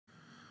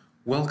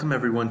Welcome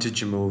everyone to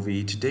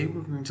Jamovi. Today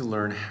we're going to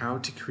learn how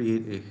to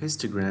create a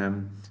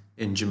histogram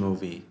in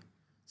Jamovi.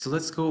 So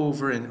let's go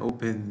over and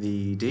open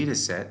the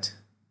dataset,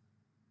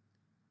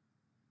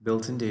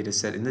 built-in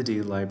dataset in the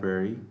data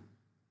library,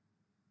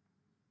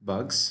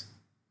 bugs,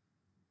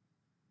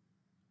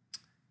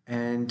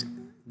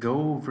 and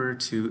go over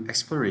to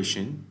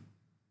exploration,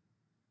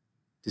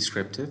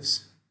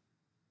 descriptives,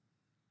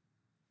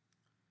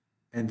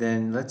 and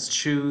then let's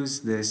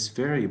choose this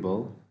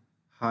variable,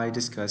 high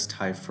disgust,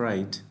 high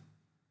fright,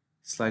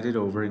 slide it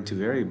over into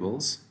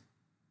variables,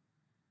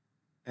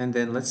 and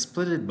then let's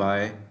split it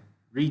by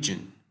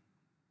region.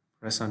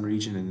 Press on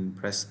region and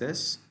press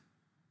this,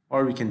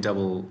 or we can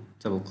double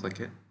click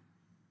it.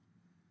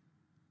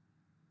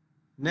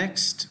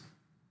 Next,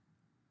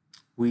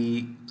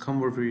 we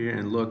come over here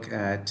and look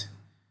at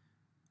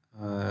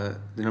the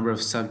number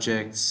of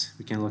subjects.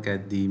 We can look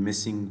at the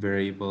missing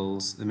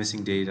variables, the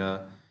missing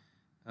data.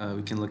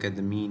 We can look at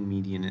the mean,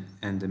 median,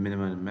 and the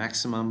minimum and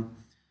maximum.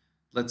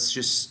 Let's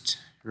just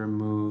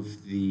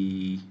remove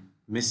the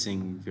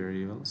missing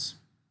variables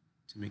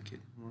to make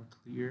it more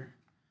clear.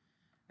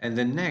 And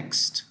then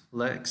next,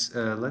 let's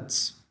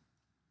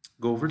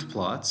go over to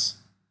plots.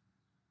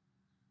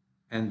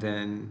 And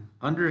then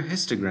under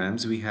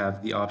histograms, we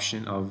have the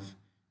option of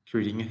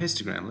creating a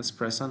histogram. Let's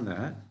press on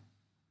that.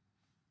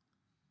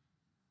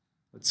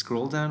 Let's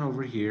scroll down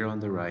over here on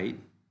the right,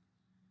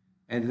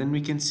 and then we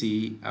can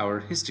see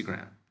our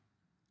histogram.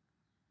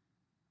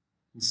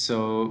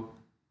 So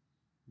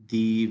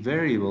the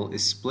variable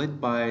is split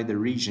by the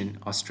region,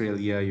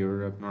 Australia,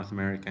 Europe, North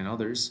America, and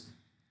others.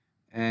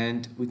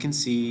 And we can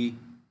see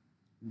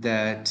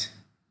that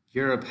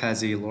Europe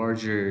has a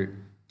larger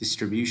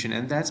distribution,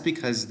 and that's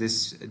because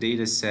this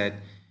data set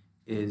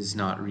is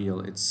not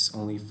real. It's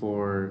only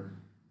for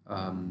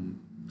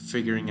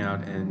figuring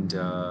out and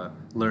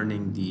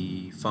learning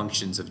the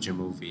functions of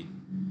Jamovi,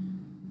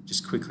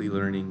 just quickly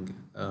learning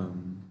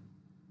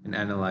and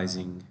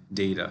analyzing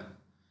data.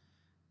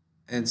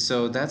 And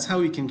so that's how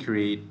we can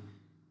create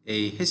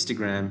a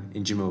histogram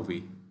in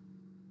Jamovi.